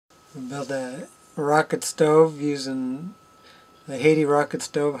We built a rocket stove using the Haiti rocket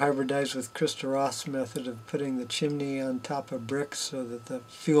stove hybridized with Krista Roth's method of putting the chimney on top of bricks so that the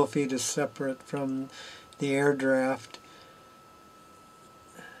fuel feed is separate from the air draft.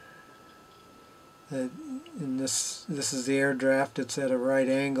 And this is the air draft. It's at a right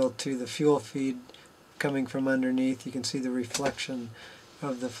angle to the fuel feed coming from underneath. You can see the reflection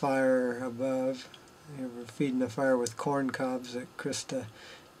of the fire above. We're feeding the fire with corn cobs that Krista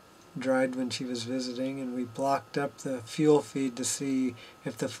dried when she was visiting, and we blocked up the fuel feed to see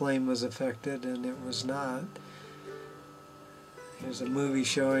if the flame was affected, and it was not. There's a movie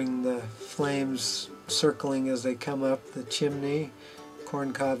showing the flames circling as they come up the chimney,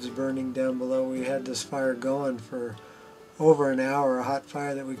 corn cobs burning down below. We had this fire going for over an hour, a hot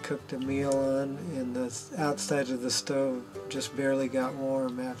fire that we cooked a meal on, and the outside of the stove just barely got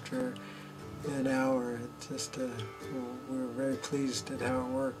warm after an hour. It just we were very pleased at how it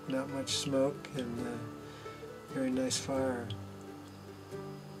worked. Not much smoke and very nice fire.